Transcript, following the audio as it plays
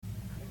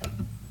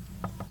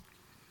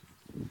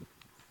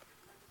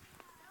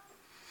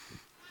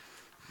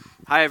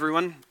Hi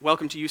everyone,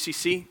 welcome to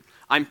UCC.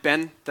 I'm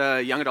Ben,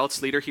 the young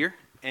adults leader here,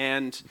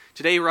 and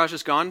today Raj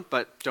is gone,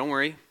 but don't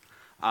worry,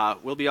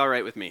 we'll be all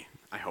right with me,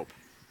 I hope.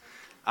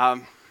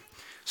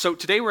 So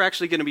today we're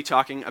actually going to be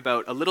talking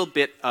about a little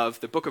bit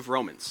of the book of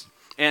Romans.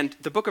 And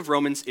the book of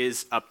Romans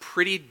is a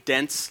pretty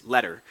dense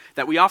letter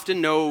that we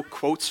often know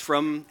quotes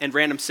from and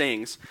random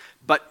sayings,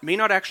 but may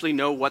not actually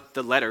know what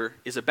the letter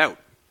is about.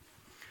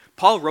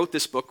 Paul wrote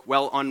this book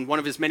while on one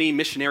of his many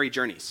missionary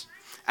journeys.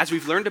 As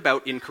we've learned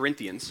about in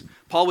Corinthians,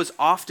 Paul was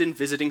often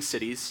visiting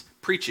cities,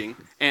 preaching,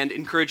 and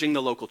encouraging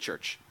the local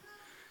church.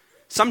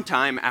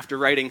 Sometime after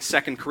writing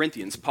 2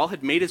 Corinthians, Paul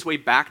had made his way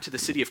back to the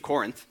city of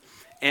Corinth,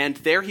 and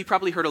there he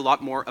probably heard a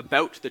lot more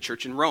about the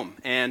church in Rome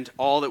and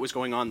all that was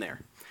going on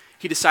there.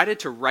 He decided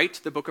to write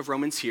the book of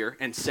Romans here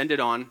and send it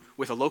on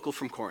with a local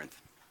from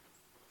Corinth.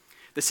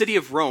 The city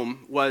of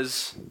Rome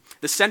was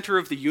the center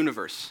of the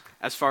universe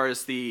as far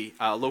as the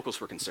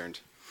locals were concerned.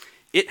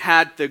 It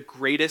had the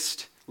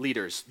greatest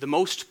leaders, the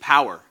most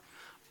power,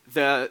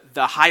 the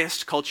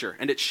highest culture,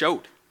 and it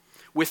showed,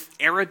 with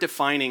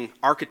era-defining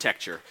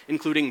architecture,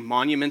 including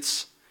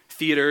monuments,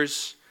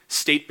 theaters,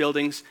 state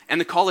buildings,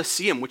 and the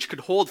Colosseum, which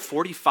could hold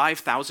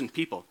 45,000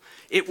 people.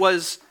 It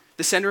was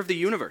the center of the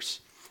universe.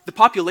 The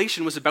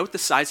population was about the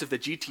size of the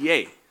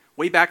GTA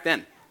way back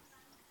then.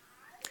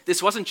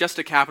 This wasn't just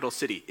a capital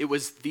city, it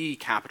was the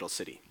capital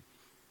city.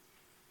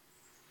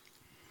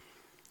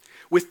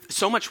 With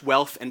so much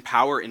wealth and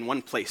power in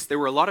one place, there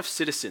were a lot of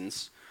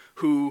citizens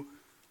who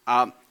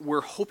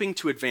were hoping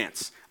to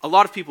advance. A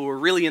lot of people were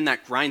really in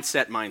that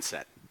grind-set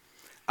mindset.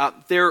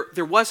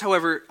 There was,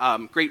 however,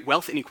 great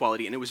wealth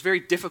inequality, and it was very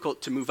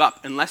difficult to move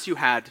up unless you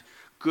had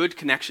good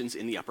connections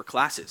in the upper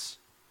classes.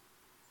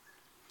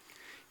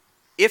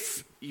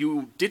 If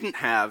you didn't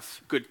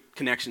have good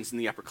connections in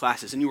the upper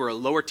classes and you were a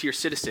lower-tier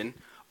citizen,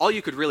 all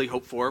you could really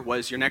hope for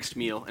was your next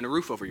meal and a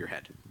roof over your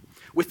head.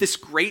 With this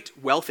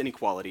great wealth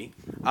inequality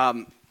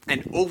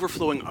and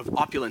overflowing of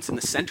opulence in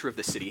the center of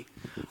the city,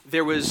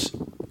 there was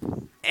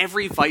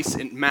every vice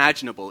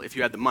imaginable if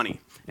you had the money.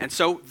 And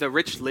so the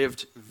rich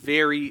lived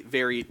very,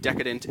 very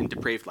decadent and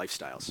depraved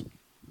lifestyles.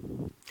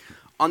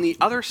 On the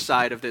other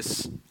side of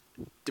this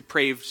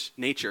depraved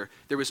nature,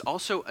 there was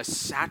also a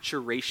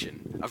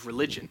saturation of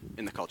religion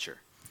in the culture.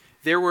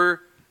 There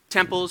were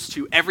temples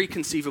to every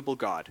conceivable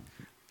god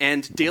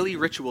and daily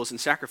rituals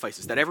and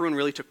sacrifices that everyone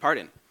really took part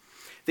in.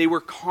 They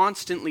were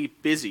constantly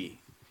busy,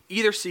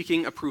 either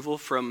seeking approval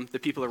from the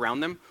people around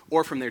them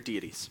or from their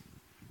deities.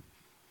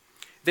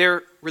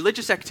 Their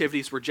religious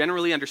activities were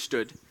generally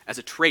understood as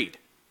a trade.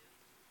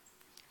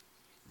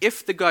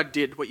 If the god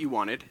did what you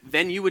wanted,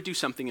 then you would do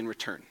something in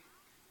return.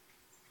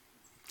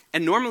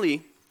 And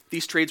normally,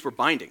 these trades were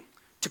binding.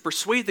 To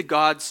persuade the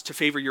gods to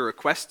favor your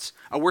requests,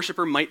 a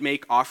worshiper might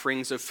make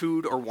offerings of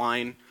food or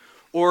wine,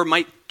 or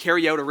might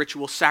carry out a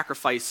ritual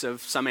sacrifice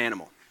of some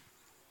animal.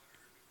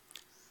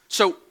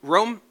 So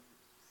Rome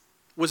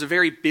was a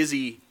very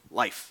busy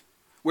life,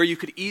 where you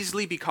could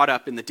easily be caught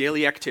up in the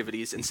daily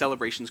activities and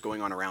celebrations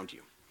going on around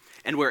you,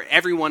 and where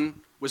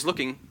everyone was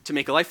looking to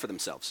make a life for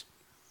themselves.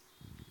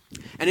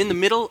 And in the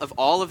middle of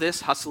all of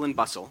this hustle and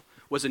bustle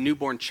was a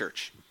newborn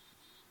church.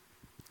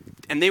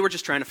 And they were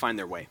just trying to find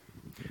their way.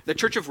 The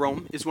Church of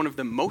Rome is one of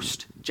the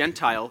most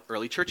Gentile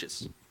early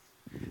churches.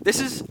 This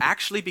is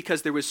actually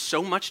because there was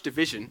so much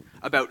division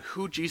about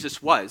who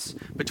Jesus was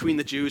between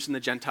the Jews and the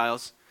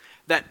Gentiles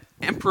that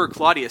Emperor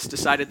Claudius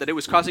decided that it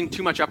was causing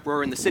too much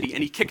uproar in the city,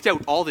 and he kicked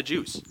out all the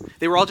Jews.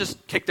 They were all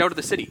just kicked out of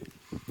the city.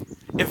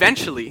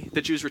 Eventually,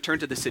 the Jews returned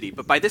to the city,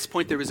 but by this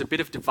point there was a bit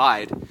of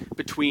divide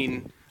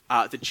between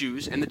the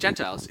Jews and the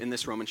Gentiles in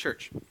this Roman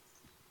church.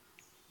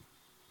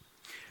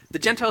 The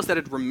Gentiles that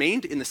had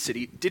remained in the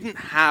city didn't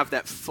have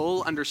that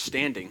full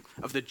understanding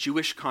of the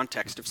Jewish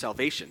context of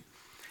salvation,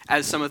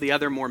 as some of the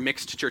other more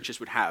mixed churches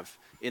would have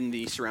in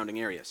the surrounding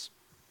areas.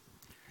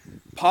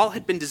 Paul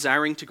had been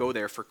desiring to go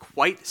there for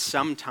quite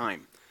some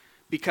time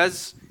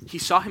because he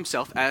saw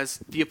himself as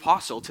the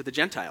apostle to the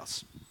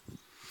Gentiles.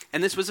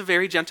 And this was a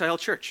very Gentile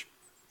church.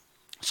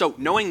 So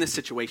knowing this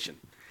situation,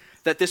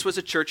 that this was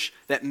a church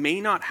that may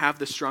not have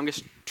the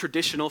strongest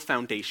traditional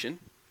foundation,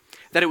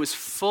 that it was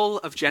full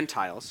of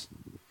Gentiles,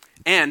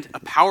 and a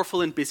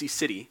powerful and busy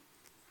city,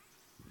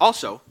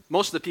 also,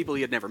 most of the people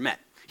he had never met,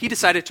 he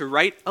decided to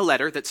write a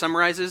letter that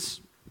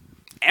summarizes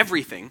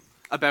everything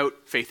about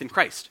faith in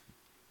Christ.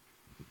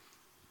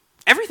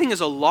 Everything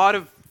is a lot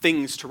of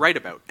things to write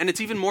about, and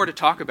it's even more to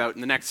talk about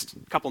in the next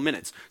couple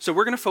minutes. So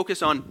we're going to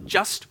focus on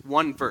just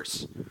one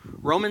verse,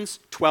 Romans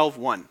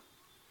 12:1.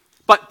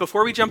 But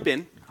before we jump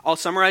in, I'll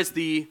summarize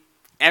the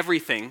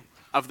everything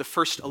of the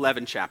first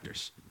 11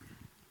 chapters.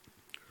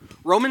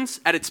 Romans,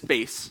 at its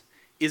base,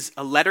 is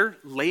a letter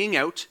laying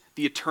out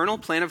the eternal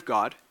plan of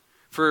God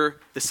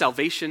for the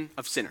salvation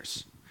of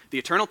sinners. The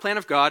eternal plan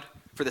of God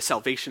for the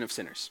salvation of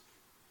sinners.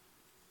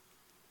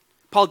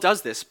 Paul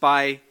does this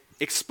by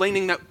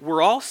explaining that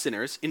we're all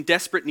sinners in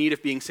desperate need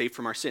of being saved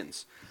from our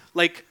sins.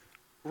 Like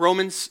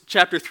Romans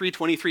chapter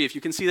 3:23, if you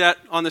can see that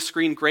on the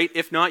screen, great.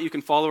 If not, you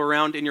can follow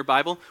around in your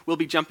Bible. We'll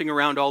be jumping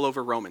around all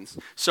over Romans.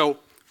 So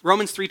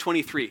Romans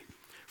 3:23,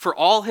 For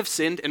all have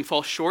sinned and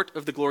fall short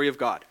of the glory of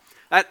God.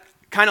 That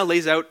kind of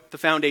lays out the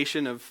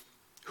foundation of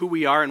who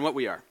we are and what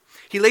we are.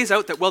 He lays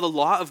out that while the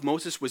law of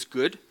Moses was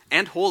good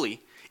and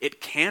holy, it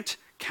can't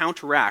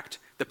counteract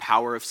the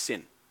power of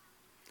sin.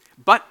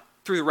 But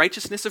through the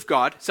righteousness of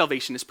God,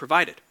 salvation is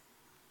provided.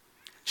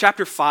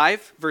 Chapter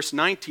 5, verse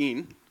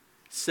 19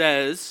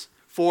 says,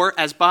 "For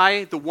as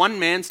by the one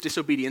man's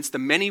disobedience the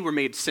many were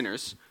made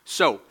sinners,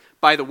 so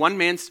by the one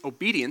man's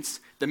obedience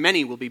the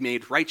many will be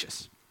made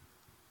righteous."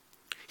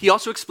 He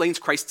also explains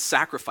Christ's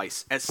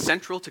sacrifice as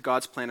central to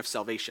God's plan of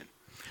salvation,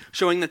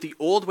 showing that the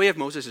old way of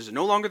Moses is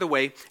no longer the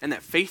way and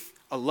that faith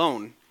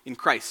alone in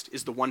Christ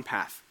is the one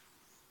path.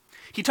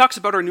 He talks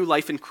about our new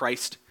life in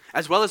Christ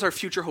as well as our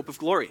future hope of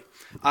glory.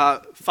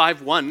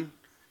 5:1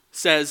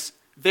 says,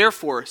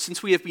 "Therefore,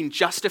 since we have been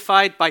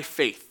justified by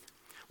faith,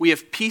 we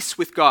have peace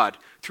with God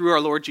through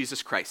our Lord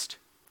Jesus Christ.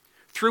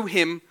 Through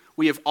him,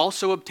 we have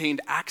also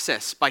obtained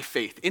access by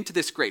faith into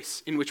this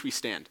grace in which we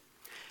stand,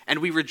 and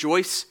we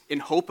rejoice in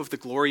hope of the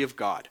glory of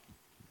God."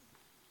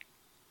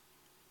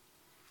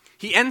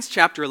 He ends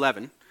chapter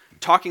 11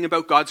 talking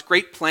about God's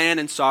great plan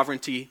and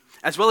sovereignty,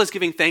 as well as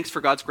giving thanks for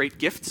God's great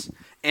gifts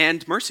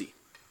and mercy.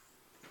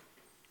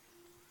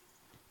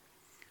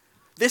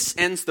 This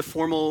ends the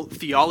formal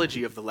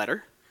theology of the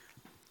letter,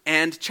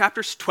 and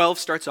chapter 12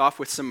 starts off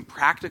with some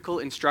practical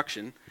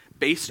instruction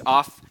based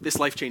off this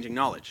life-changing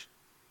knowledge.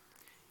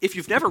 If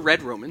you've never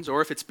read Romans,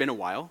 or if it's been a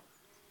while,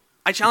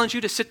 I challenge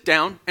you to sit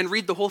down and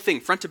read the whole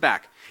thing, front to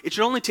back. It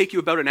should only take you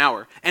about an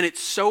hour, and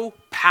it's so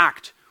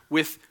packed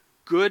with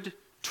good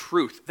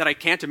truth that I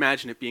can't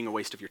imagine it being a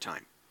waste of your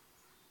time.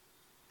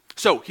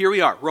 So, here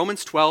we are,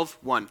 Romans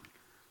 12:1.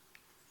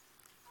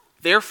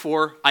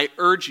 "Therefore, I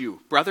urge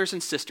you, brothers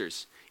and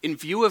sisters, in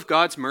view of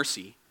God's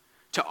mercy,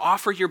 to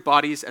offer your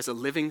bodies as a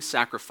living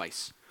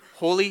sacrifice,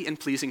 holy and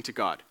pleasing to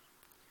God.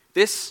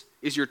 This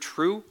is your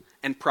true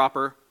and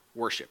proper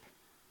worship."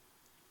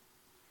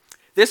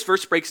 This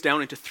verse breaks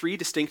down into 3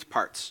 distinct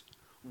parts: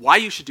 why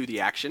you should do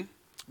the action,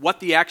 what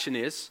the action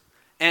is,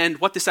 and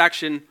what this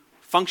action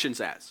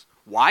functions as.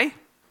 Why?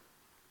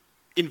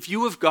 In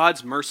view of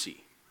God's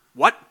mercy.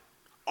 What?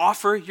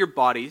 Offer your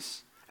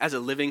bodies as a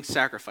living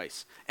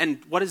sacrifice.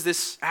 And what does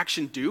this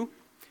action do?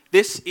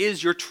 This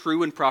is your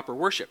true and proper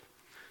worship.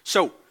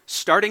 So,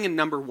 starting in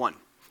number 1,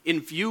 in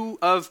view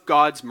of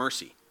God's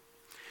mercy.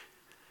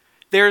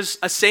 There's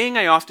a saying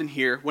I often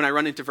hear when I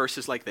run into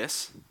verses like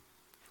this.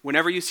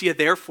 Whenever you see a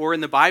therefore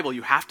in the Bible,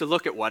 you have to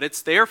look at what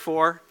it's there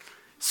for.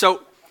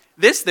 So,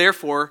 this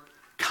therefore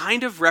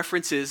kind of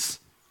references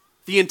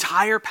the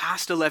entire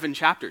past 11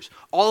 chapters.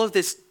 All of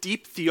this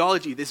deep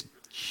theology, this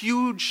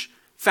huge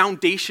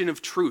foundation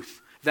of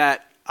truth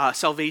that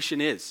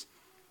salvation is.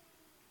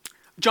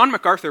 John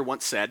MacArthur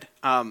once said,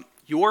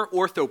 your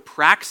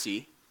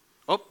orthopraxy...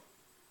 Oh.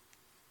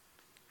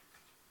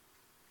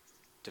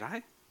 Did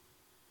I?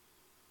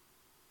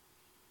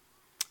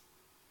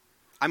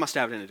 I must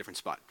have it in a different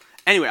spot.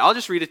 Anyway, I'll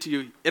just read it to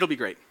you. It'll be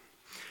great.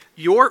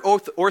 Your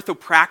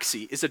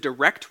orthopraxy is a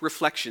direct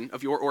reflection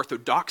of your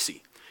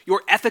orthodoxy.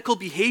 Your ethical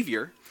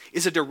behavior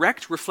is a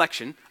direct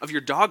reflection of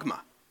your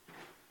dogma.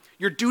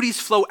 Your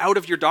duties flow out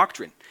of your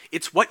doctrine.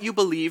 It's what you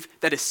believe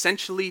that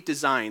essentially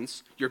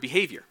designs your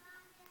behavior.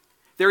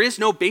 There is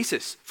no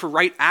basis for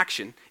right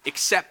action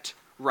except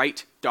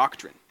right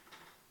doctrine.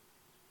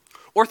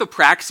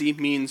 Orthopraxy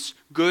means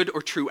good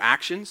or true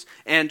actions,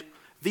 and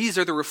these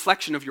are the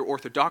reflection of your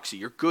orthodoxy,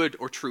 your good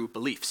or true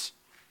beliefs.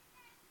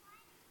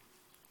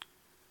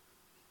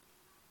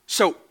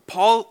 So,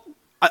 Paul,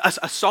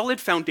 a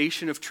solid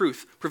foundation of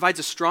truth provides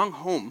a strong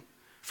home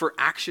for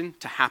action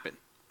to happen.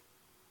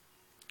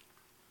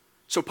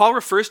 So Paul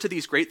refers to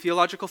these great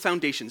theological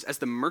foundations as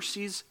the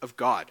mercies of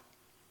God.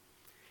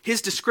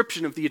 His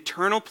description of the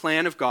eternal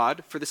plan of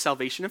God for the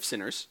salvation of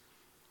sinners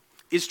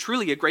is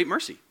truly a great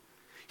mercy.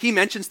 He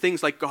mentions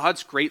things like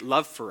God's great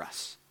love for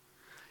us,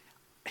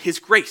 his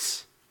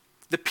grace,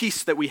 the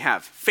peace that we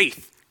have,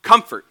 faith,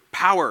 comfort,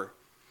 power,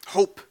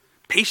 hope,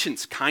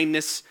 patience,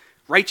 kindness,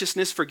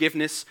 righteousness,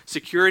 forgiveness,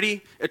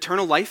 security,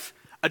 eternal life,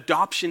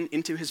 adoption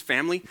into his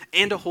family,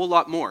 and a whole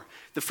lot more.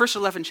 The first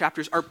 11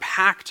 chapters are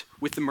packed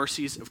with the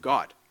mercies of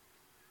God.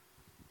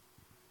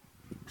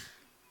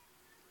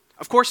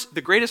 Of course, the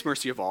greatest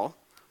mercy of all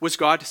was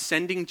God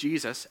sending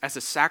Jesus as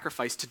a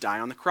sacrifice to die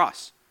on the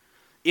cross,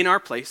 in our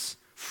place,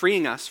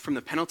 freeing us from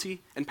the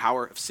penalty and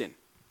power of sin.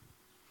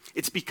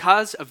 It's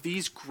because of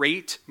these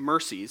great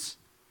mercies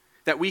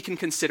that we can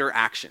consider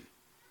action.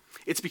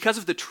 It's because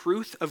of the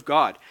truth of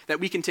God that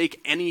we can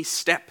take any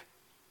step.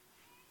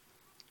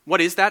 What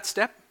is that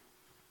step?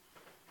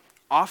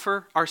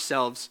 Offer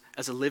ourselves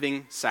as a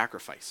living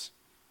sacrifice.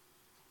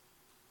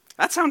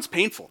 That sounds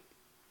painful.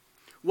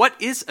 What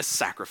is a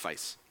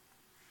sacrifice?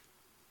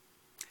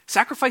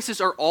 Sacrifices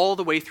are all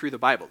the way through the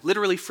Bible,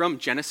 literally from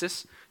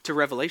Genesis to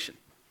Revelation.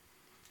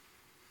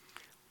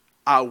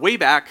 Way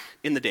back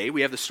in the day,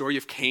 we have the story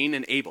of Cain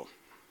and Abel.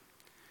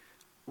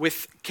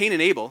 With Cain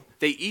and Abel,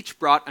 they each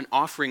brought an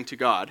offering to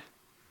God.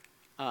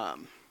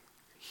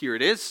 Here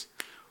it is.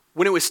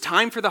 When it was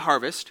time for the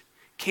harvest,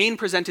 Cain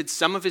presented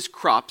some of his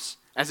crops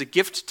as a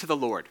gift to the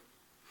Lord.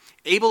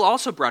 Abel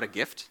also brought a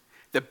gift,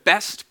 the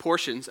best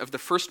portions of the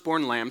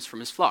firstborn lambs from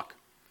his flock.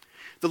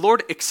 The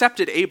Lord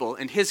accepted Abel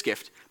and his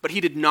gift, but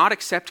he did not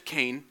accept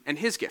Cain and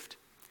his gift.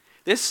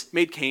 This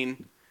made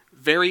Cain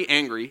very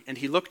angry, and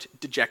he looked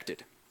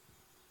dejected.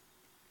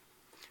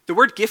 The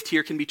word gift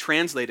here can be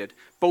translated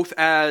both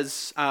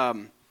as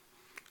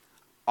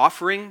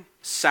offering,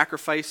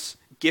 sacrifice,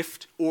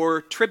 gift,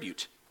 or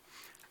tribute.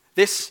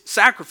 This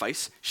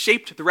sacrifice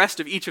shaped the rest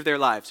of each of their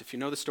lives. If you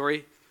know the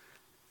story,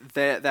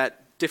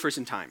 that differs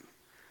in time.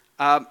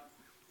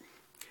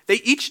 They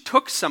each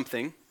took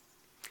something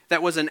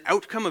that was an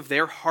outcome of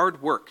their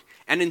hard work,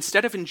 and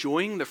instead of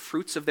enjoying the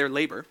fruits of their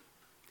labor,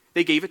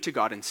 they gave it to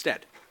God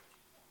instead.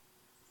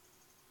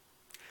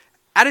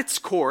 At its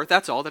core,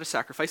 that's all that a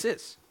sacrifice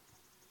is.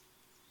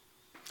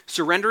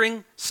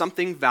 Surrendering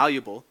something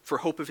valuable for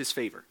hope of his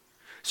favor.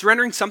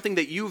 Surrendering something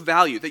that you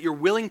value, that you're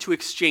willing to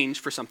exchange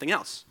for something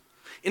else.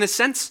 In a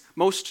sense,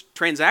 most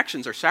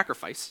transactions are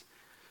sacrifice.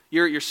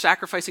 You're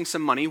sacrificing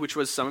some money, which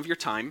was some of your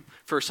time,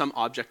 for some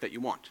object that you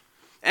want.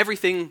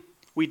 Everything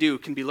we do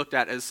can be looked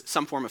at as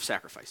some form of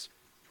sacrifice.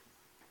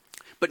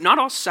 But not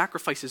all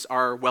sacrifices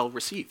are well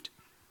received.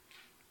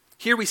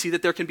 Here we see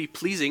that there can be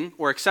pleasing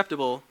or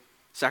acceptable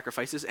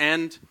sacrifices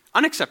and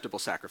unacceptable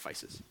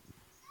sacrifices.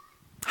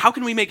 How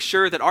can we make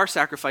sure that our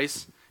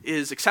sacrifice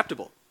is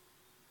acceptable?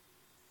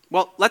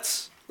 Well,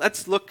 let's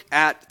look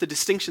at the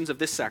distinctions of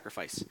this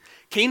sacrifice.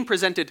 Cain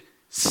presented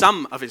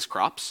some of his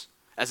crops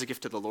as a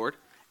gift to the Lord,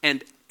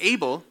 and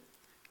Abel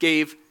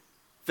gave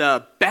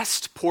the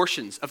best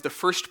portions of the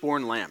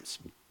firstborn lambs.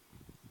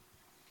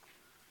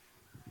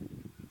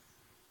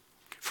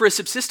 For a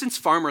subsistence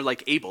farmer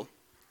like Abel,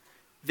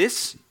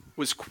 this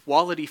was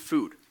quality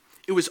food.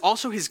 It was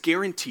also his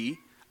guarantee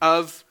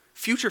of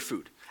future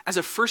food. As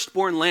a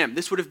firstborn lamb,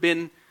 this would have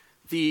been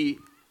the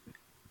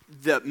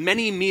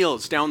many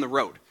meals down the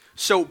road.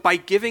 So by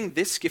giving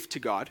this gift to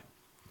God,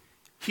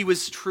 he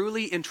was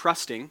truly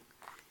entrusting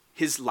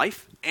his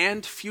life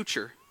and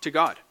future to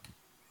God.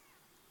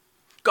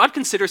 God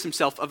considers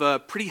himself of a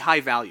pretty high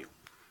value.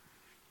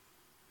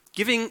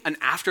 Giving an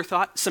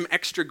afterthought, some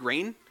extra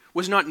grain,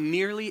 was not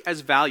nearly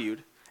as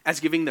valued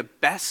as giving the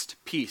best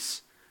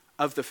piece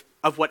of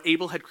what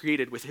Abel had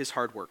created with his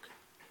hard work.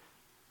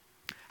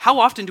 How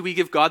often do we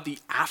give God the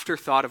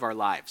afterthought of our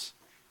lives?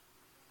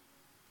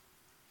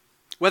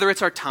 Whether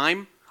it's our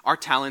time, our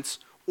talents,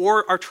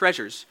 or our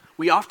treasures,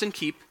 we often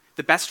keep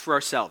the best for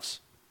ourselves.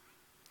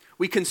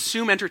 We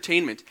consume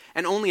entertainment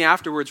and only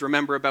afterwards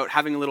remember about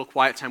having a little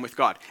quiet time with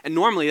God. And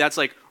normally that's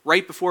like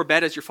right before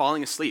bed as you're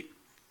falling asleep.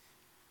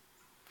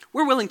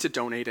 We're willing to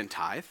donate and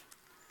tithe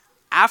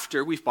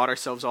after we've bought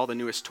ourselves all the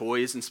newest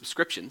toys and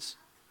subscriptions.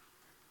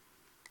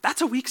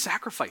 That's a weak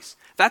sacrifice.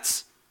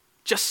 That's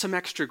just some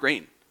extra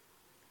grain.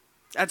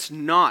 That's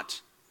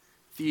not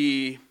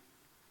the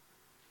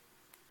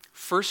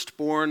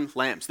firstborn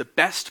lambs, the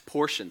best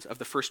portions of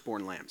the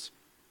firstborn lambs.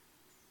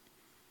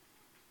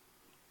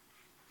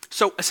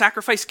 So a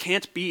sacrifice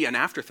can't be an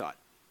afterthought.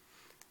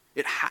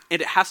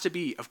 It has to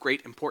be of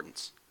great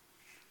importance.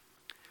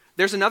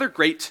 There's another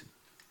great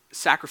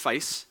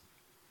sacrifice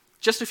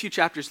just a few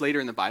chapters later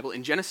in the Bible,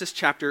 in Genesis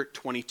chapter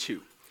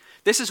 22.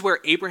 This is where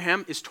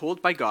Abraham is told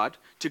by God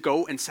to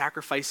go and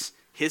sacrifice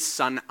his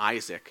son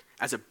Isaac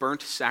as a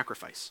burnt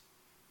sacrifice.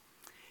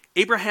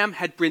 Abraham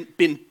had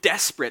been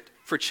desperate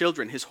for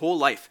children his whole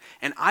life,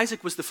 and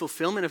Isaac was the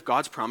fulfillment of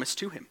God's promise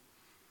to him,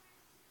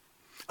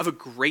 of a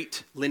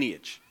great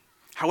lineage.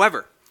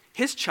 However,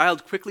 his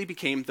child quickly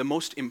became the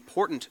most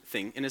important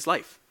thing in his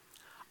life.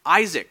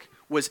 Isaac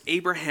was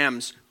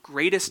Abraham's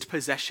greatest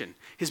possession,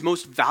 his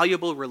most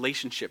valuable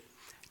relationship,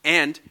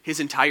 and his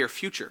entire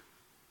future.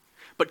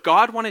 But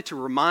God wanted to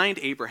remind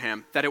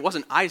Abraham that it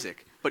wasn't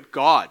Isaac, but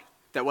God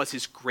that was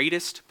his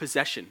greatest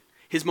possession,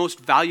 his most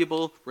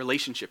valuable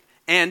relationship,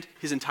 and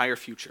his entire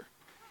future.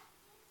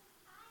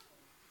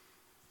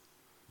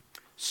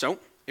 So,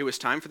 it was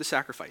time for the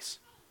sacrifice.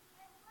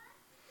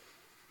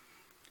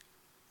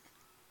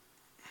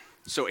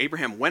 So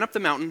Abraham went up the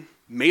mountain,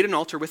 made an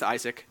altar with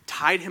Isaac,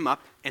 tied him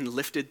up, and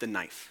lifted the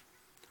knife.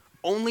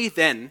 Only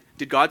then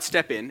did God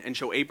step in and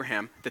show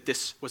Abraham that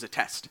this was a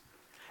test.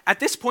 At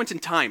this point in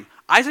time,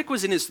 Isaac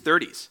was in his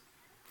 30s.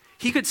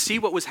 He could see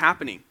what was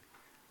happening,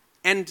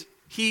 and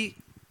he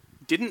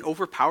didn't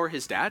overpower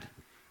his dad.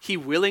 He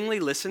willingly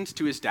listened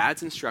to his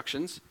dad's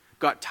instructions,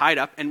 got tied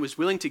up, and was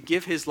willing to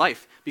give his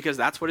life because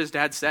that's what his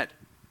dad said.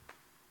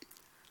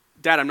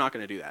 Dad, I'm not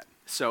going to do that,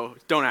 so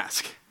don't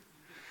ask.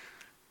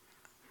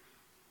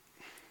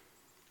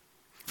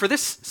 For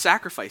this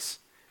sacrifice,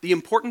 the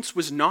importance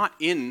was not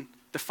in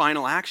the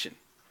final action,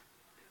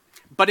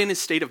 but in his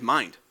state of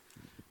mind.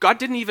 God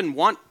didn't even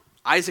want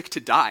Isaac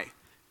to die.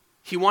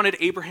 He wanted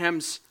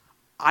Abraham's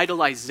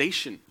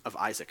idolization of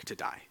Isaac to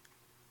die.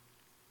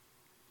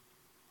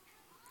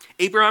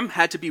 Abraham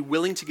had to be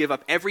willing to give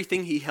up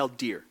everything he held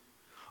dear,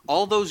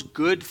 all those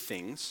good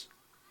things,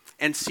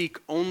 and seek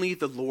only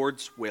the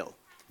Lord's will,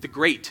 the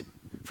great,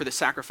 for the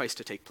sacrifice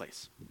to take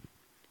place.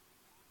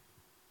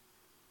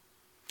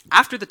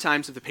 After the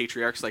times of the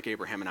patriarchs like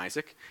Abraham and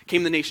Isaac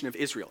came the nation of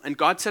Israel, and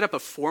God set up a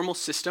formal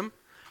system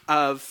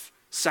of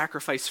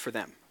sacrifice for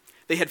them.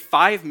 They had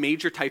 5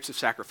 major types of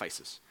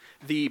sacrifices: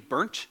 the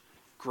burnt,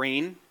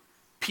 grain,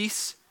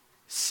 peace,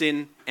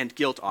 sin, and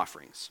guilt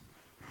offerings.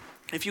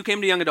 If you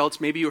came to young adults,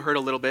 maybe you heard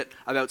a little bit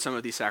about some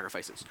of these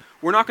sacrifices.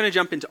 We're not going to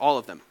jump into all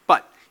of them,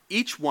 but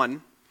each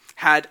one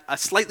had a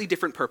slightly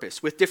different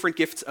purpose, with different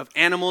gifts of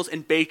animals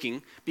and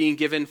baking being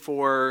given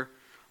for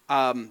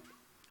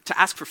to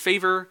ask for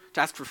favor,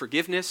 to ask for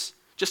forgiveness,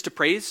 just to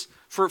praise,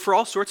 for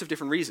all sorts of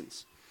different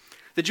reasons.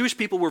 The Jewish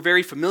people were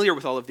very familiar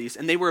with all of these,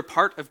 and they were a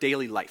part of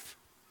daily life.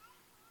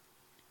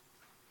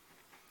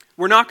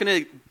 We're not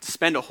going to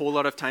spend a whole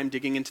lot of time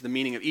digging into the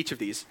meaning of each of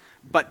these,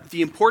 but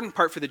the important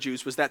part for the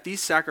Jews was that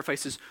these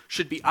sacrifices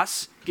should be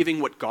us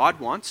giving what God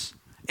wants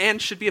and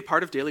should be a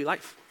part of daily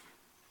life.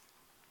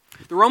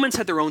 The Romans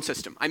had their own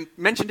system. I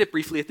mentioned it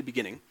briefly at the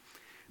beginning,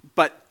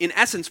 but in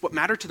essence, what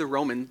mattered to the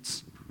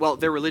Romans, well,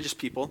 they're religious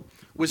people,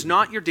 was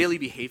not your daily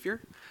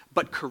behavior,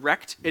 but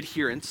correct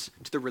adherence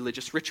to the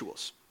religious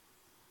rituals.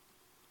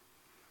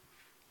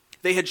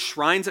 They had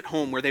shrines at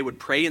home where they would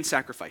pray and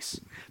sacrifice.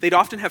 They'd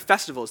often have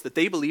festivals that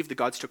they believed the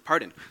gods took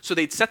part in. So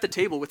they'd set the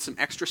table with some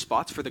extra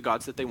spots for the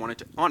gods that they wanted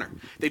to honor.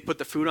 They'd put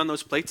the food on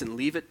those plates and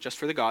leave it just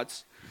for the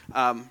gods.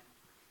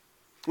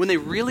 When they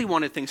really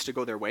wanted things to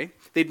go their way,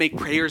 they'd make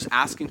prayers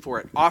asking for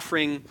it,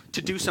 offering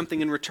to do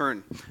something in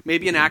return.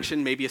 Maybe an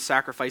action, maybe a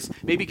sacrifice,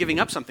 maybe giving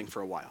up something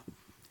for a while.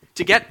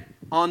 To get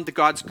on the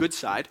God's good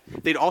side,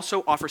 they'd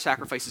also offer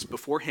sacrifices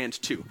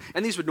beforehand too.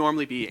 And these would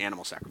normally be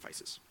animal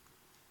sacrifices.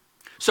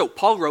 So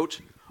Paul wrote,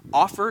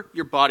 "Offer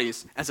your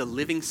bodies as a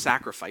living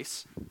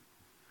sacrifice,"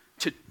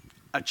 to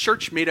a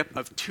church made up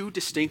of 2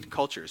 distinct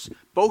cultures,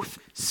 both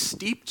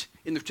steeped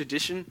in the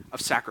tradition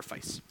of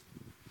sacrifice.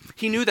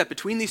 He knew that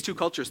between these 2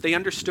 cultures, they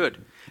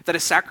understood that a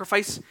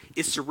sacrifice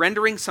is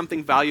surrendering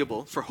something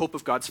valuable for hope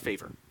of God's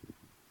favor.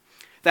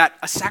 That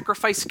a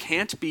sacrifice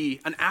can't be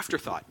an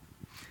afterthought.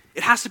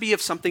 It has to be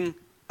of something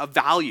of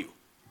value.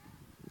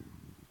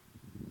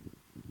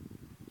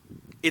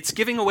 It's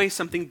giving away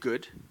something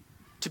good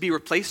to be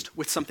replaced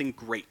with something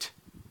great.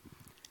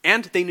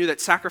 And they knew that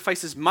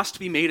sacrifices must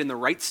be made in the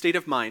right state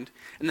of mind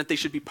and that they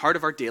should be part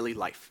of our daily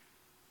life.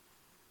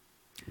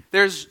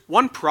 There's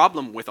one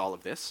problem with all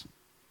of this.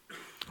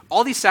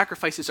 All these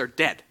sacrifices are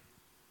dead.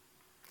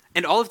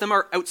 And all of them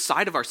are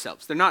outside of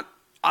ourselves. They're not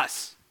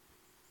us.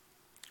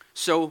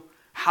 So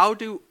how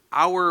do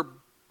our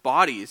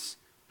bodies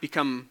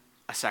become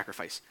a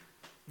sacrifice?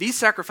 These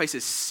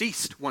sacrifices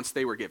ceased once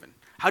they were given.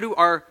 How do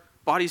our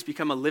bodies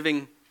become a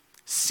living,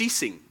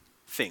 ceasing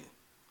thing?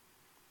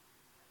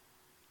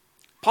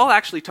 Paul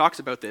actually talks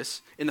about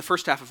this in the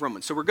first half of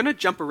Romans. So we're going to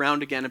jump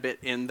around again a bit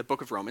in the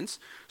book of Romans.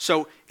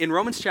 So in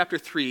Romans chapter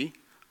 3,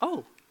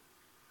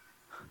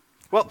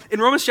 in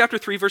Romans chapter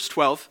 3, verse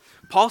 12,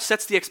 Paul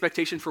sets the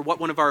expectation for what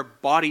one of our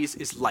bodies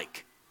is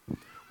like.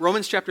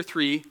 Romans chapter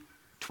 3,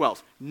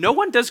 12. "No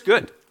one does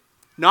good,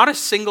 not a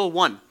single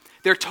one.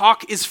 Their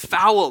talk is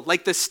foul,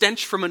 like the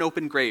stench from an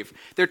open grave.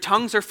 Their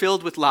tongues are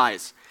filled with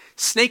lies.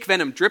 Snake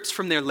venom drips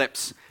from their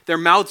lips. Their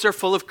mouths are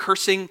full of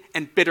cursing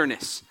and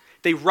bitterness.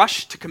 They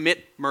rush to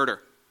commit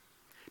murder.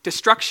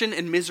 Destruction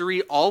and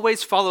misery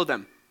always follow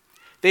them.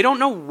 They don't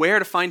know where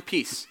to find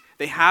peace.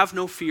 They have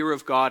no fear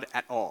of God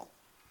at all."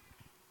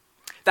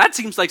 That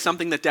seems like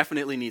something that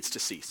definitely needs to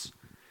cease.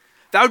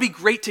 That would be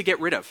great to get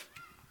rid of.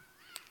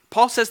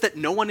 Paul says that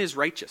no one is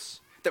righteous,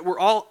 that we're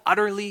all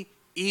utterly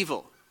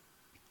evil,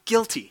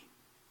 guilty.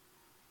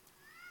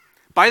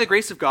 By the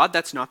grace of God,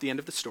 that's not the end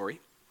of the story.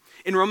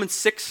 In Romans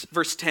 6,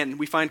 verse 10,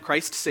 we find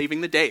Christ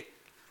saving the day.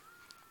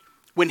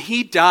 When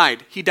he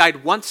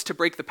died once to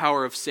break the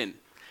power of sin.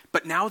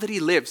 But now that he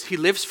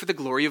lives for the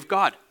glory of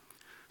God.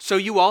 So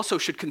you also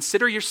should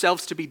consider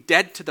yourselves to be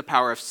dead to the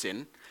power of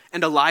sin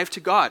and alive to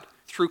God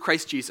through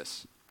Christ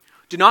Jesus.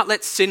 Do not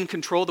let sin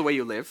control the way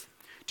you live.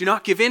 Do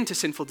not give in to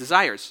sinful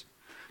desires.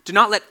 Do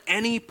not let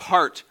any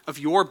part of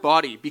your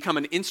body become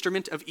an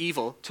instrument of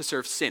evil to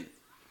serve sin.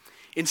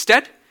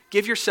 Instead,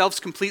 give yourselves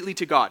completely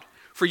to God,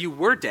 for you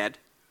were dead,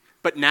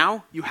 but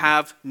now you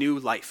have new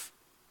life.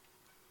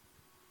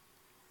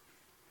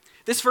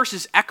 This verse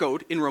is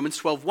echoed in Romans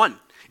 12:1.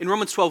 In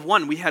Romans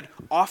 12:1, we had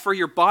offer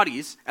your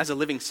bodies as a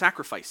living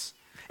sacrifice.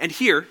 And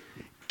here,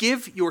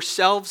 give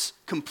yourselves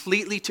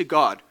completely to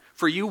God,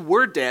 for you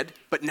were dead,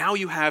 but now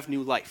you have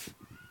new life.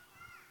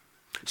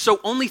 So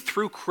only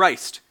through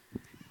Christ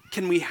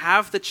can we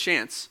have the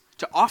chance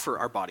to offer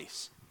our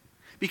bodies.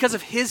 Because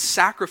of his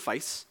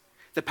sacrifice,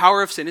 the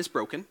power of sin is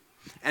broken,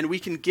 and we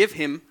can give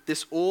him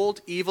this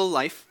old, evil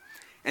life,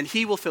 and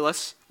he will fill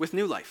us with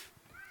new life.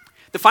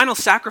 The final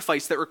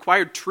sacrifice that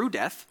required true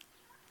death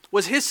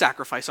was his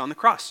sacrifice on the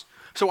cross.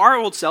 So our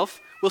old self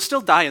will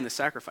still die in the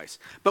sacrifice,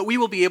 but we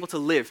will be able to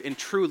live in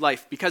true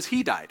life because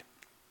he died.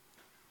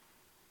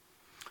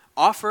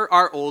 Offer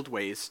our old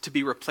ways to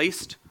be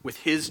replaced with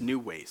his new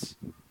ways.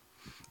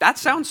 That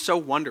sounds so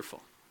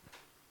wonderful.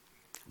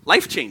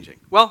 Life-changing.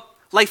 Well,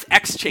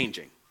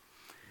 life-changing.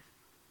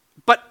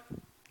 But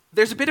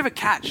there's a bit of a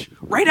catch.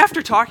 Right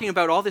after talking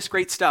about all this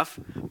great stuff,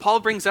 Paul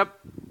brings up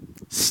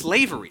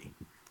slavery.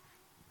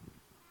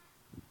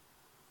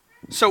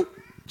 So,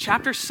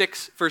 chapter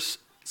 6, verse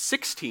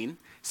 16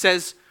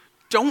 says,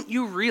 "Don't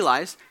you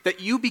realize that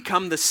you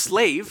become the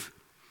slave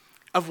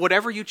of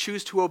whatever you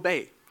choose to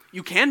obey?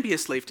 You can be a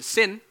slave to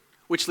sin,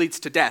 which leads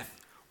to death,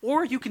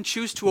 or you can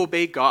choose to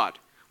obey God,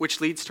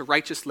 which leads to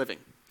righteous living."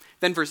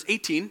 Then verse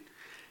 18,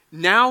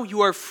 "Now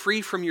you are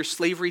free from your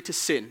slavery to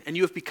sin, and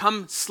you have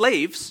become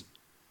slaves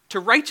to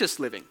righteous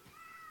living."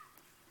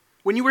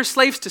 When you were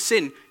slaves to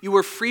sin, you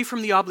were free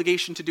from the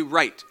obligation to do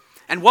right.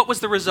 And what was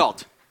the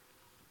result?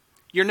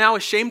 You're now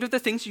ashamed of the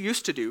things you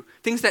used to do,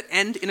 things that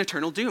end in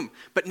eternal doom.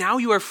 But now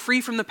you are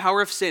free from the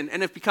power of sin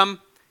and have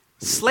become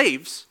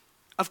slaves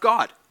of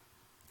God.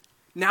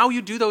 Now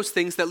you do those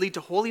things that lead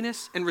to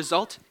holiness and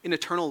result in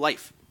eternal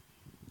life.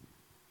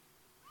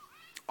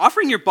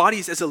 Offering your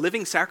bodies as a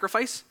living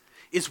sacrifice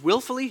is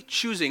willfully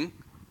choosing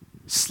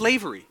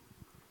slavery.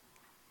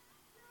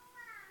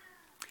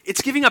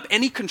 It's giving up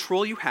any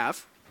control you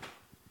have.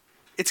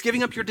 It's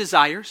giving up your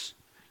desires,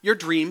 your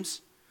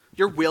dreams,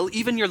 your will,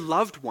 even your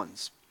loved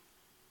ones.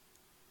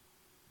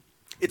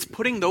 It's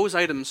putting those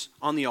items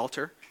on the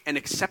altar and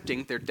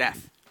accepting their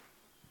death.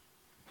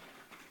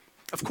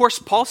 Of course,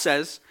 Paul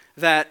says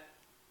that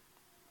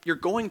you're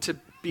going to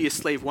be a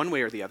slave one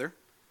way or the other.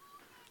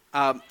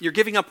 You're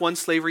giving up one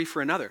slavery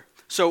for another.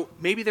 So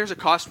maybe there's a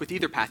cost with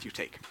either path you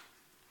take.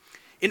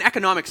 In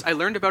economics, I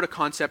learned about a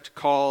concept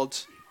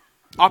called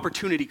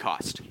opportunity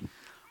cost.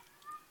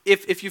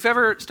 If you've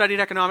ever studied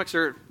economics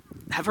or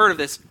have heard of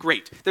this,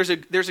 great. There's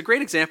a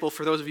great example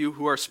for those of you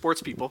who are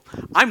sports people.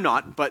 I'm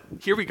not, but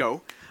here we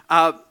go.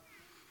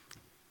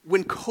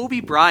 When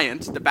Kobe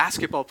Bryant, the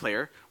basketball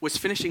player, was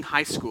finishing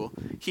high school,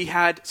 he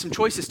had some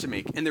choices to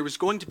make, and there was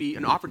going to be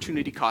an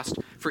opportunity cost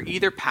for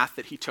either path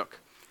that he took.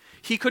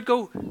 He could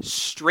go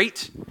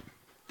straight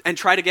and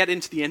try to get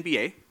into the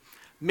NBA,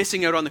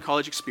 missing out on the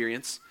college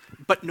experience,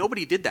 but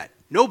nobody did that.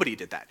 Nobody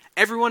did that.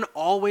 Everyone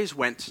always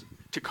went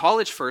to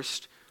college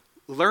first,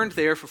 learned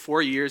there for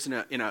 4 years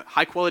in a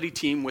high-quality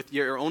team with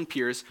your own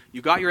peers,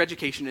 you got your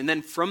education, and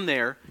then from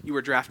there, you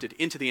were drafted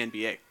into the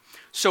NBA.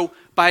 So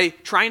by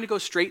trying to go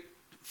straight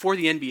for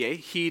the NBA,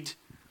 he'd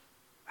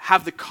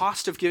have the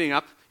cost of giving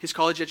up his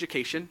college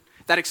education,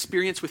 that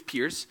experience with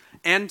peers,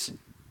 and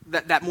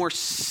that more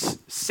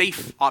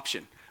safe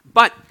option.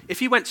 But if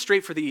he went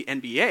straight for the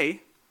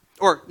NBA,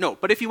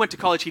 but if he went to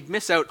college, he'd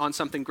miss out on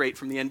something great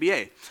from the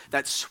NBA,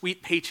 that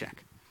sweet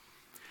paycheck.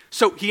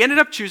 So he ended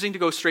up choosing to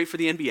go straight for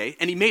the NBA,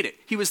 and he made it.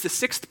 He was the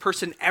 6th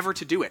person ever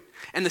to do it,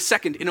 and the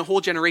 2nd in a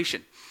whole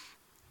generation.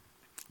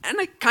 And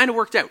it kind of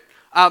worked out.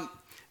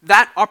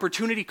 That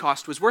opportunity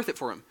cost was worth it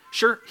for him.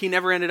 Sure, he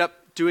never ended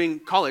up doing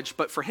college,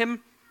 but for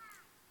him,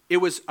 it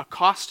was a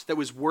cost that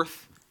was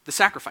worth the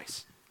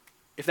sacrifice,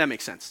 if that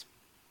makes sense.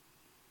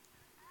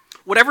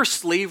 Whatever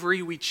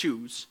slavery we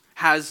choose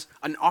has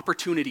an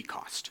opportunity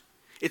cost.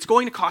 It's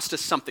going to cost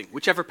us something,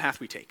 whichever path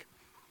we take.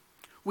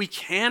 We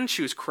can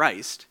choose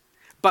Christ,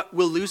 but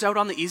we'll lose out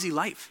on the easy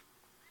life.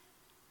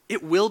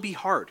 It will be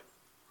hard.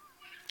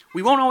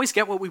 We won't always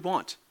get what we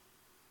want.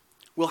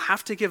 We'll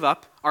have to give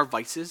up our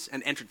vices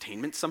and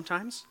entertainment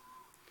sometimes.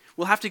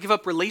 We'll have to give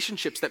up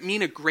relationships that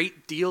mean a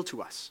great deal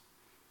to us.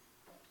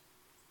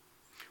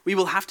 We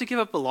will have to give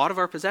up a lot of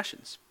our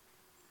possessions.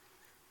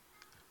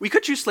 We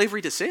could choose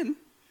slavery to sin.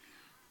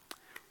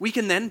 We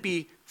can then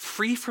be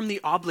free from the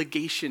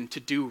obligation to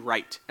do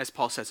right, as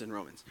Paul says in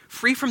Romans.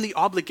 Free from the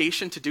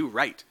obligation to do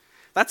right.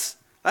 That's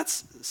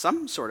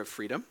some sort of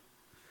freedom.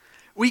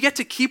 We get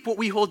to keep what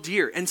we hold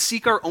dear and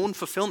seek our own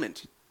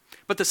fulfillment.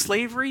 But the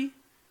slavery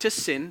to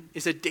sin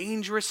is a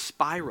dangerous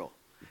spiral,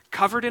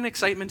 covered in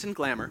excitement and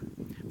glamour,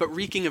 but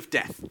reeking of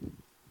death.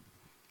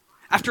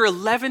 After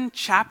 11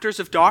 chapters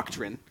of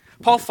doctrine,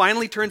 Paul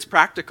finally turns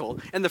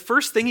practical, and the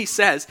first thing he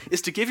says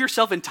is to give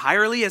yourself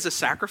entirely as a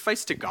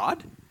sacrifice to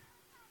God?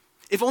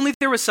 If only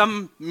there was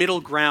some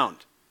middle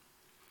ground.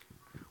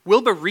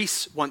 Wilbur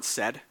Rees once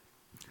said,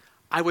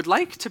 "I would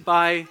like to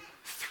buy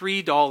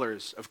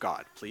 $3 of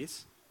God,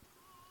 please.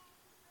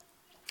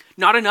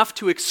 Not enough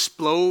to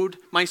explode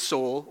my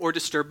soul or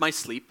disturb my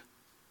sleep,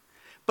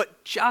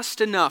 but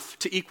just enough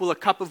to equal a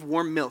cup of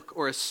warm milk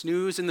or a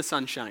snooze in the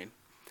sunshine.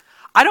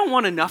 I don't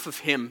want enough of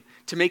him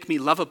to make me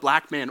love a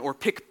black man or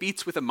pick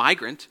beets with a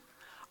migrant.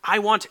 I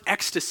want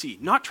ecstasy,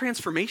 not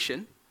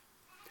transformation.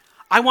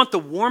 I want the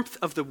warmth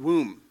of the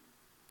womb,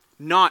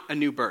 not a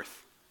new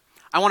birth.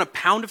 I want a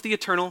pound of the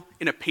eternal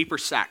in a paper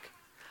sack.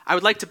 I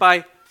would like to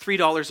buy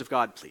 $3 of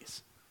God,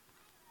 please."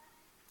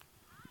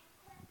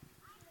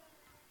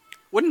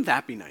 Wouldn't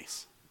that be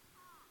nice?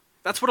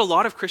 That's what a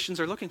lot of Christians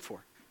are looking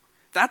for.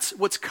 That's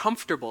what's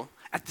comfortable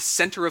at the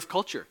center of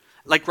culture,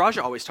 like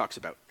Raja always talks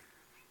about.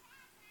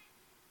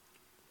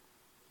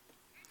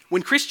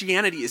 When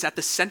Christianity is at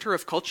the center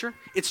of culture,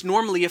 it's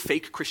normally a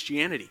fake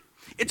Christianity.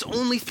 It's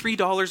only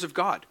 $3 of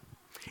God.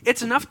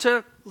 It's enough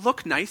to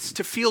look nice,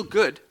 to feel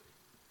good,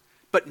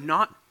 but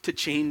not to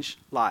change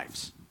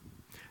lives.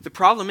 The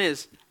problem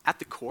is, at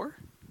the core,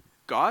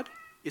 God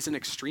is an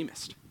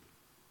extremist.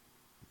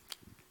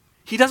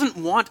 He doesn't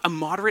want a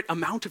moderate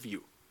amount of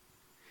you.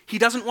 He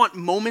doesn't want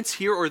moments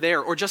here or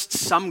there or just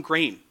some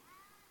grain.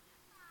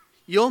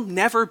 You'll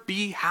never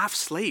be half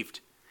saved.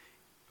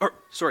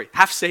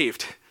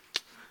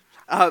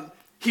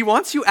 He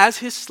wants you as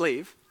his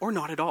slave or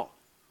not at all.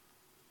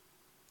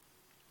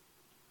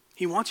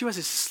 He wants you as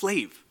his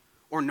slave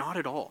or not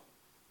at all.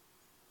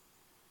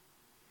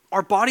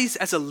 Our bodies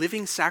as a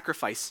living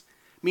sacrifice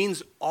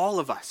means all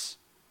of us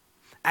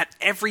at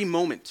every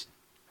moment.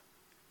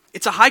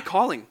 It's a high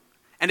calling,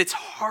 and it's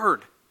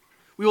hard.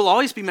 We will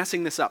always be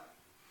messing this up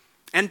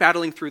and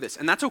battling through this,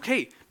 and that's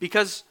okay,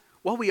 because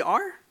while we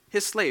are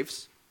his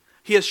slaves,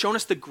 he has shown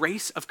us the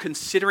grace of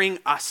considering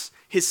us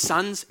his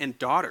sons and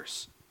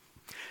daughters.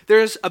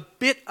 There's a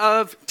bit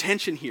of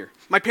tension here.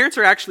 My parents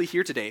are actually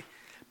here today,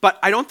 but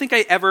I don't think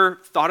I ever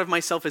thought of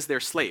myself as their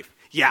slave.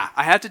 Yeah,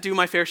 I had to do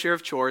my fair share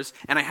of chores,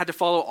 and I had to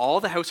follow all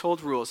the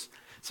household rules.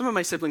 Some of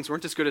my siblings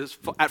weren't as good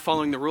at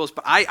following the rules,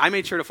 but I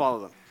made sure to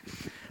follow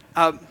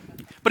them.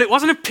 But it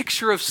wasn't a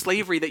picture of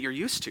slavery that you're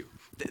used to.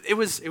 It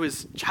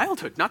was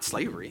childhood, not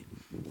slavery.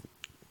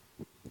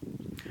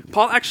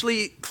 Paul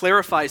actually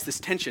clarifies this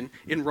tension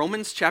in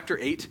Romans chapter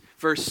 8,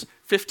 verse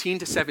 15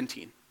 to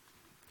 17.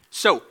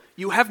 So,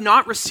 you have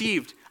not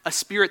received a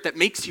spirit that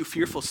makes you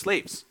fearful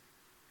slaves.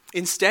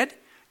 Instead,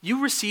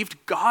 you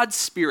received God's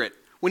Spirit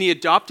when he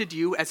adopted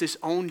you as his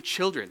own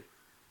children.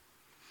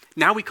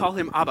 Now we call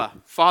him Abba,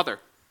 Father,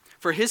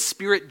 for his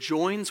Spirit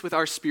joins with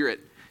our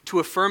spirit to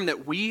affirm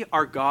that we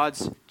are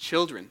God's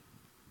children.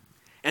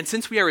 And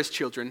since we are his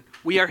children,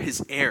 we are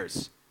his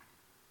heirs.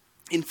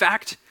 In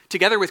fact,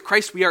 together with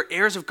Christ, we are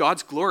heirs of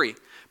God's glory.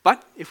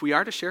 But if we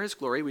are to share his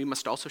glory, we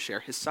must also share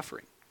his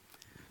suffering.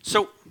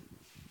 So,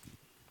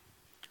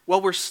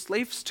 while we're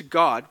slaves to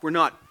God, we're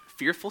not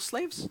fearful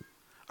slaves?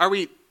 Are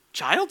we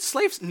child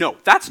slaves? No,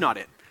 that's not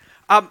it.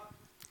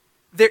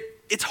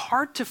 It's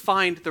hard to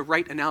find the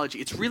right analogy.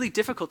 It's really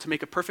difficult to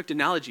make a perfect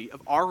analogy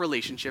of our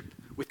relationship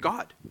with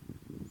God.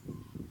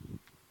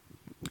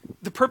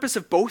 The purpose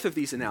of both of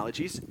these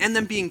analogies, and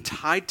them being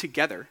tied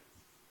together,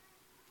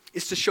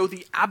 is to show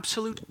the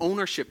absolute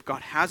ownership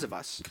God has of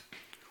us,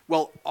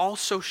 while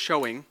also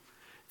showing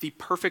the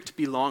perfect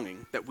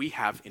belonging that we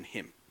have in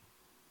him.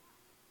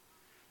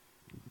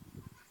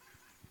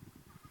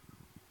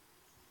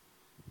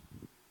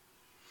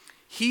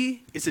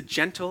 He is a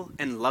gentle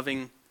and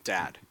loving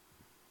dad.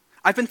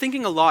 I've been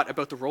thinking a lot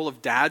about the role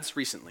of dads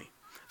recently.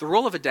 The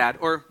role of a dad,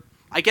 or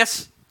I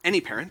guess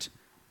any parent,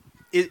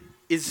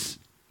 is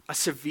a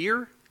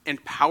severe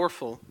and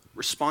powerful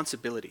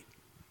responsibility.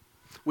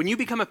 When you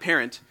become a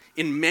parent,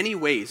 in many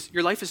ways,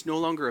 your life is no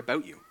longer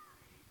about you.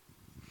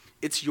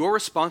 It's your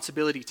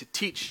responsibility to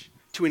teach,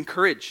 to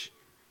encourage,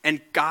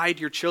 and guide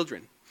your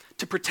children,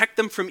 to protect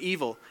them from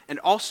evil, and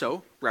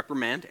also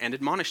reprimand and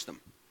admonish them.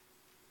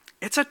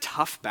 It's a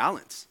tough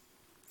balance.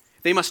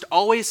 They must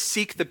always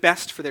seek the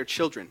best for their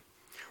children,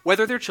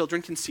 whether their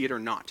children can see it or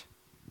not.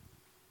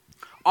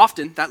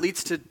 Often, that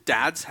leads to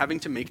dads having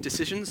to make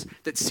decisions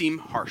that seem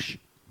harsh.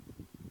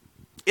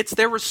 It's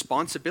their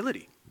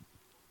responsibility.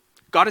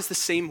 God is the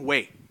same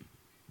way.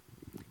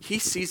 He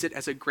sees it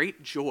as a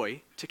great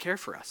joy to care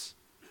for us.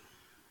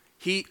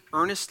 He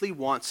earnestly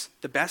wants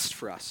the best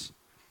for us.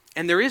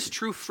 And there is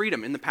true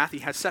freedom in the path he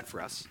has set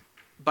for us,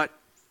 but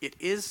it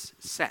is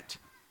set.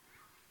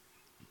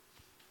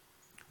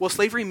 While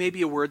slavery may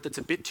be a word that's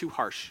a bit too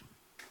harsh,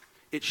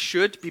 it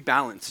should be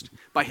balanced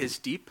by his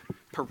deep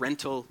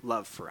parental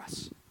love for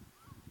us.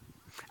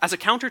 As a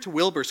counter to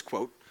Wilbur's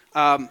quote,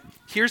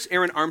 here's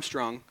Aaron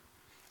Armstrong.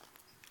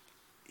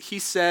 He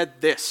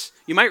said this.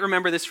 You might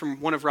remember this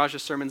from one of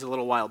Raj's sermons a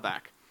little while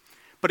back.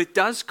 But it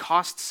does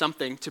cost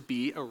something to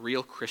be a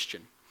real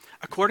Christian.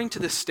 According to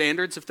the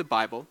standards of the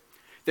Bible,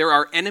 there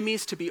are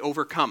enemies to be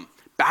overcome,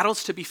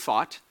 battles to be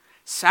fought,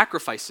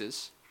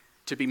 sacrifices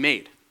to be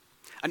made.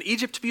 An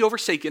Egypt to be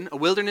overtaken, a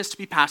wilderness to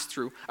be passed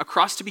through, a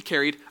cross to be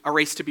carried, a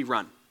race to be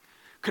run.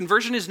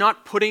 Conversion is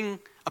not putting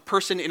a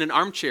person in an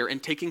armchair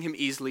and taking him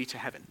easily to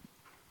heaven.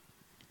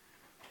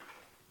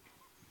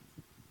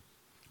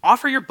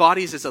 Offer your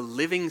bodies as a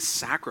living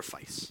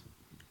sacrifice.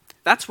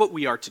 That's what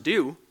we are to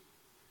do.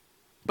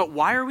 But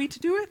why are we to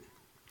do it?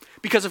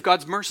 Because of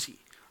God's mercy.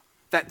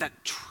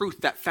 That truth,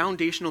 that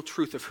foundational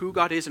truth of who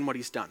God is and what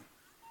he's done.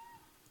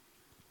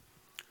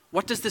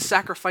 What does this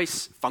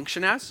sacrifice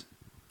function as?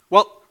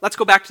 Well, let's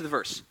go back to the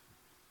verse.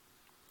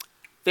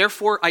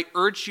 Therefore, I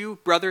urge you,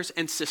 brothers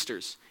and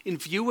sisters, in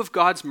view of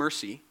God's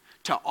mercy,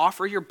 to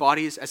offer your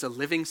bodies as a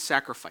living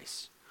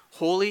sacrifice,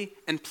 holy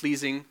and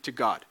pleasing to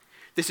God.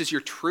 This is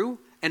your true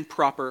and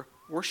proper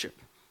worship.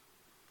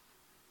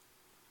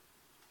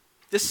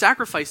 This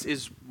sacrifice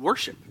is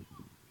worship.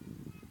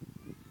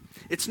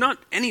 It's not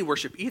any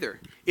worship either.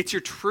 It's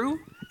your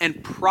true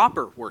and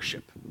proper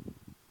worship.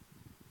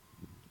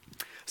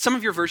 Some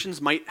of your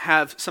versions might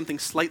have something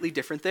slightly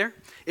different there.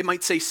 It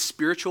might say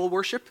spiritual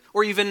worship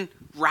or even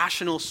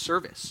rational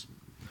service.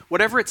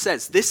 Whatever it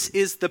says, this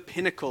is the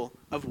pinnacle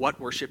of what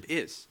worship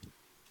is.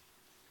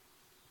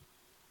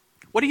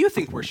 What do you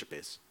think worship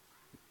is?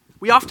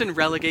 We often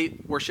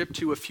relegate worship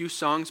to a few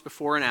songs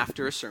before and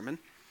after a sermon,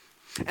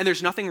 and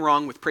there's nothing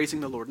wrong with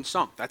praising the Lord in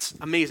song. That's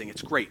amazing.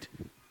 It's great.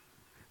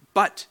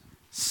 But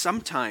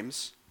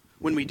sometimes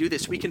when we do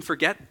this, we can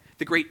forget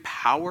the great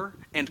power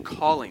and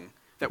calling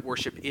that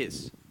worship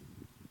is.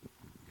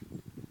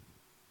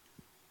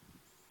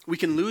 We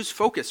can lose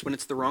focus when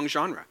it's the wrong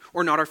genre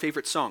or not our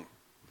favorite song.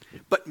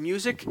 But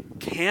music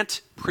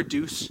can't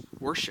produce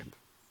worship.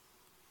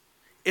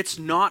 It's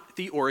not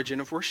the origin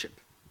of worship.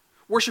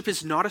 Worship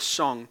is not a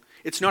song.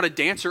 It's not a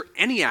dance or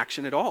any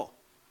action at all.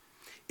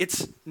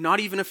 It's not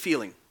even a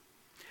feeling.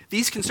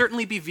 These can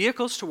certainly be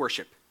vehicles to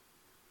worship,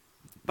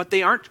 but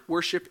they aren't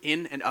worship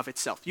in and of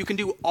itself. You can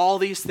do all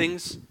these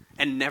things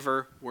and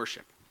never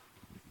worship.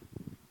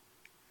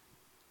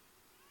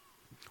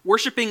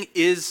 Worshiping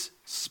is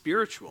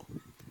spiritual,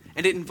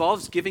 and it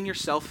involves giving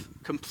yourself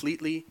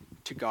completely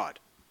to God.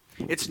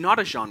 It's not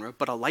a genre,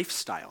 but a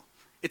lifestyle.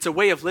 It's a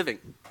way of living.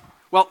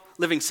 Well,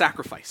 living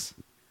sacrifice.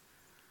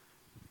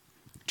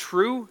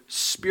 True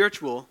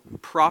spiritual,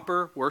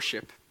 proper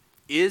worship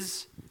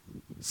is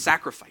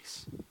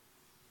sacrifice.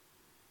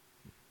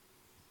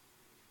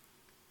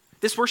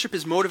 This worship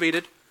is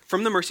motivated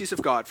from the mercies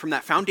of God, from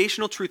that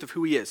foundational truth of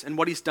who he is and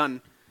what he's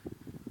done.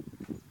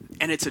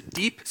 And it's a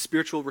deep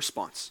spiritual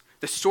response.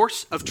 The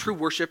source of true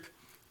worship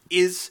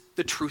is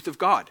the truth of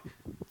God,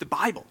 the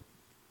Bible.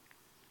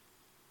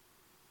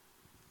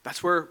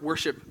 That's where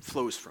worship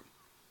flows from.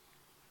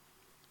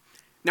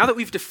 Now that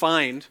we've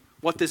defined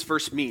what this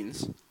verse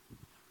means,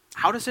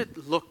 how does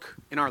it look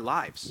in our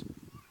lives?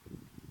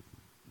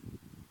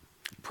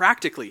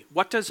 Practically,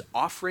 what does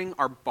offering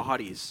our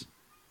bodies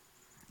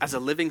as a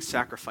living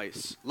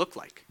sacrifice look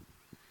like?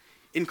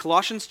 In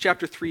Colossians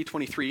chapter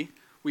 3:23,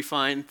 we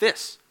find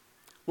this: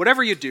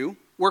 "Whatever you do,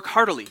 work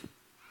heartily,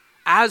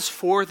 as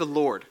for the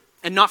Lord,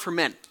 and not for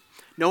men,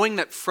 knowing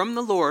that from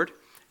the Lord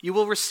you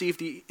will receive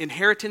the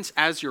inheritance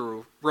as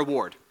your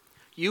reward.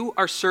 You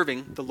are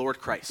serving the Lord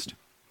Christ."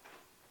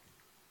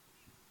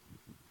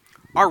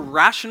 Our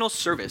rational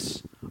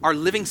service, our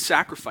living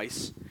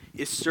sacrifice,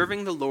 is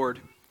serving the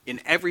Lord in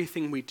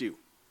everything we do,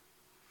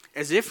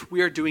 as if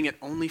we are doing it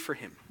only for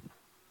him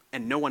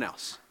and no one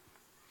else.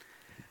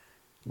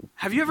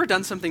 Have you ever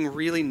done something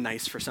really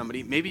nice for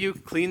somebody? Maybe you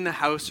cleaned the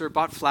house or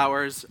bought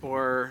flowers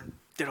or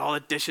did all the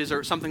dishes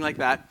or something like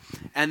that,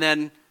 and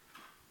then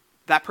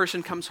that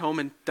person comes home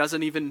and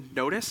doesn't even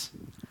notice?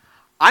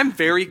 I'm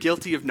very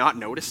guilty of not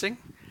noticing,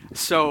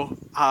 so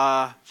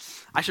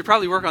I should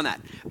probably work on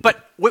that.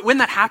 But when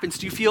that happens,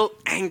 do you feel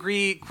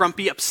angry,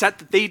 grumpy, upset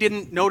that they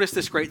didn't notice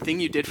this great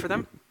thing you did for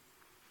them?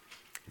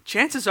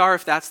 Chances are,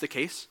 if that's the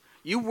case,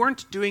 you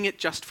weren't doing it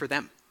just for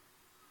them.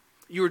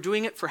 You were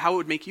doing it for how it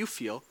would make you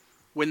feel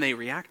when they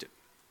reacted.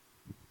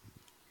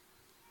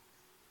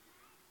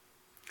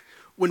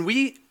 When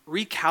we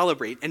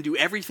recalibrate and do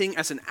everything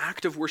as an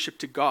act of worship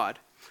to God,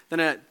 then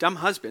a dumb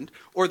husband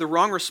or the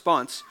wrong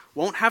response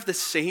won't have the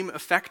same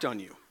effect on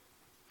you.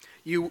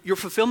 Your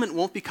fulfillment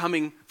won't be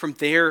coming from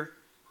their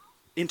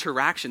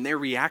interaction, their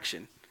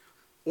reaction,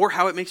 or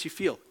how it makes you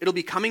feel. It'll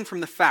be coming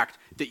from the fact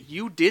that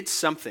you did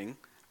something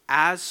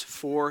as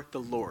for the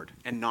Lord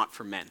and not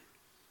for men.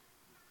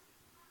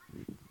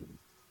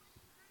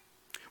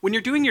 When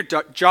you're doing your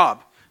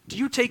job, do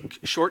you take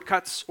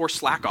shortcuts or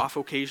slack off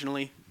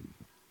occasionally?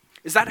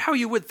 Is that how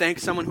you would thank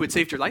someone who had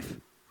saved your life?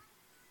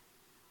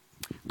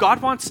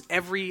 God wants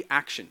every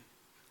action,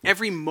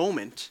 every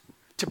moment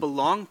to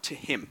belong to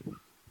him.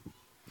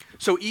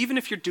 So even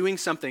if you're doing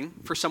something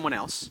for someone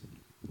else,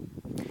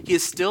 he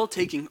is still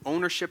taking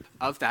ownership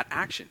of that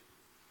action.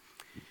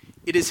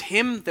 It is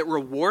him that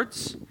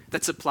rewards,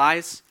 that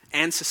supplies,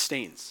 and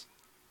sustains.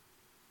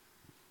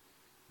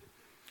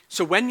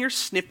 So when you're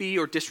snippy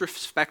or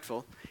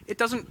disrespectful, it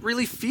doesn't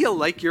really feel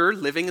like you're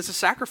living as a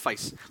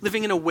sacrifice,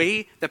 living in a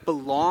way that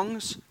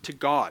belongs to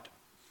God.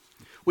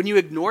 When you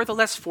ignore the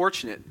less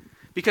fortunate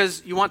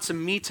because you want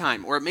some me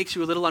time or it makes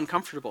you a little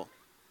uncomfortable,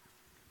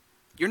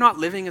 you're not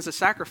living as a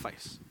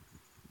sacrifice.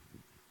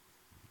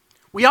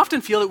 We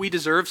often feel that we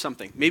deserve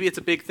something. Maybe it's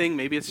a big thing,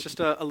 maybe it's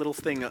just a little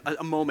thing,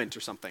 a moment or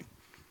something.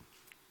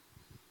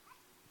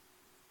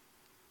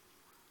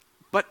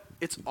 But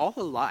it's all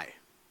a lie.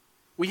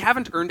 We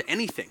haven't earned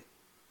anything,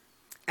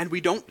 and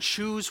we don't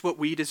choose what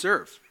we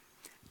deserve.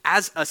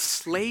 As a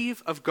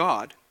slave of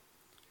God,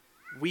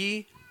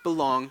 we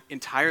belong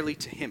entirely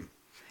to him,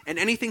 and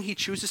anything he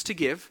chooses to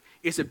give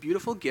is a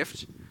beautiful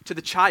gift to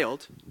the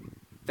child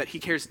that he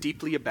cares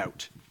deeply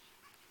about.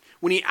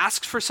 When he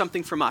asks for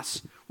something from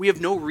us, we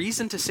have no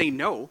reason to say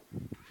no,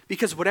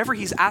 because whatever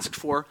he's asked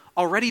for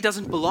already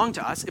doesn't belong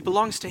to us, it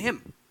belongs to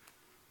him.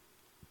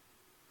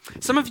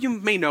 Some of you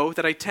may know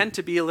that I tend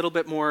to be a little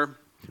bit more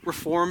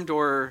Reformed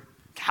or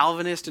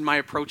Calvinist in my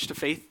approach to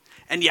faith,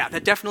 and yeah,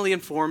 that definitely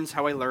informs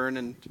how I learn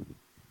and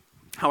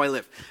how I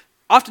live.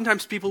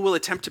 Oftentimes people will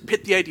attempt to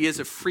pit the ideas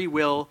of free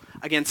will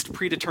against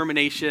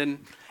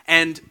predetermination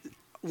and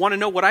want to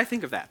know what I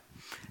think of that.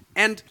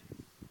 And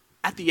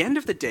at the end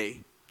of the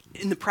day,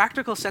 in the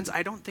practical sense,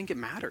 I don't think it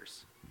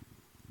matters.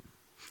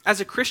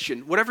 As a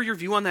Christian, whatever your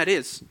view on that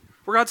is,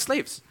 we're God's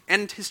slaves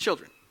and his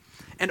children.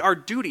 And our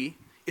duty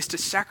is to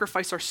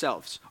sacrifice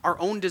ourselves, our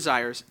own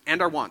desires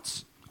and our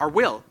wants, our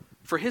will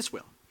for his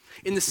will.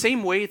 In the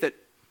same way that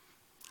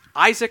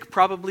Isaac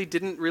probably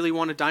didn't really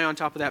want to die on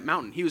top of that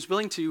mountain. He was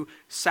willing to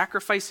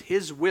sacrifice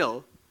his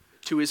will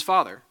to his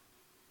father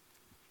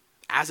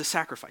as a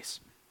sacrifice.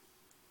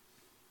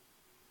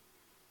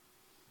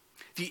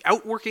 The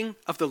outworking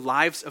of the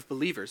lives of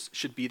believers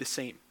should be the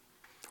same.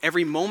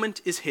 Every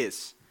moment is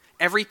his.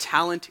 Every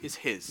talent is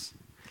his.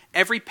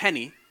 Every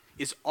penny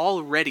is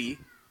already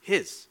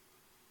his.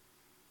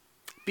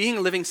 Being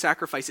a living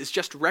sacrifice is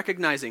just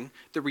recognizing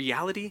the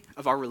reality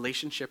of our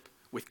relationship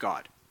with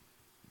God.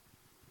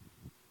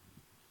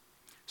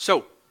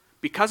 So,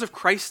 because of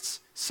Christ's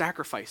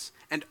sacrifice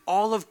and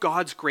all of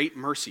God's great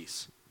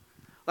mercies,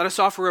 let us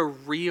offer a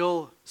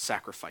real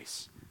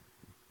sacrifice.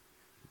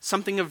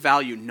 Something of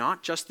value,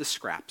 not just the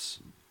scraps.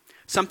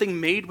 Something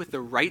made with the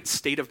right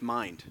state of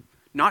mind,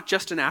 not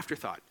just an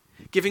afterthought.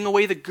 Giving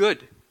away the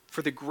good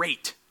for the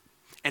great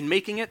and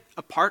making it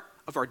a part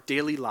of our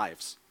daily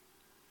lives.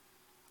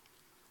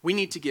 We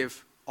need to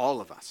give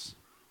all of us.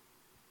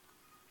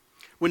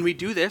 When we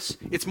do this,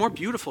 it's more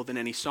beautiful than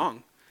any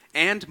song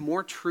and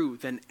more true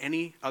than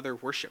any other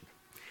worship.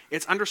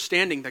 It's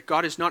understanding that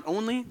God is not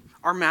only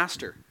our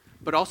master,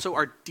 but also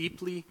our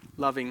deeply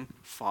loving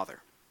Father.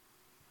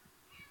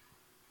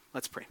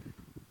 Let's pray.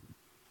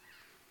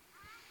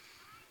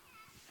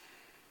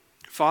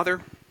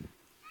 Father,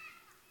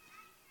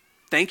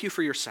 thank you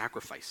for your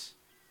sacrifice.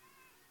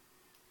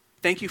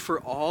 Thank you for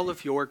all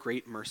of your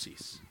great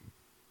mercies.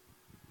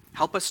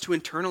 Help us to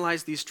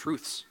internalize these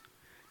truths,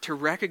 to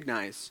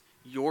recognize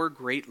your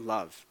great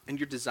love and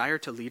your desire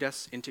to lead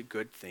us into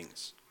good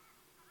things.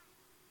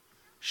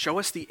 Show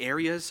us the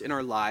areas in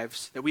our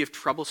lives that we have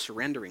trouble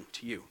surrendering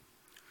to you.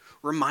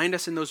 Remind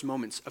us in those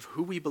moments of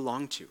who we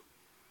belong to.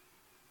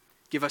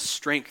 Give us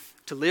strength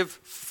to live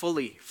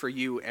fully for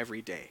you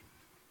every day.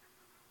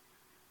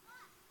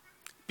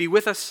 Be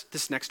with us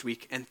this next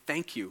week, and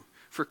thank you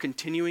for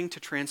continuing to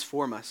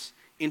transform us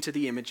into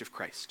the image of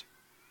Christ.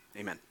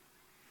 Amen.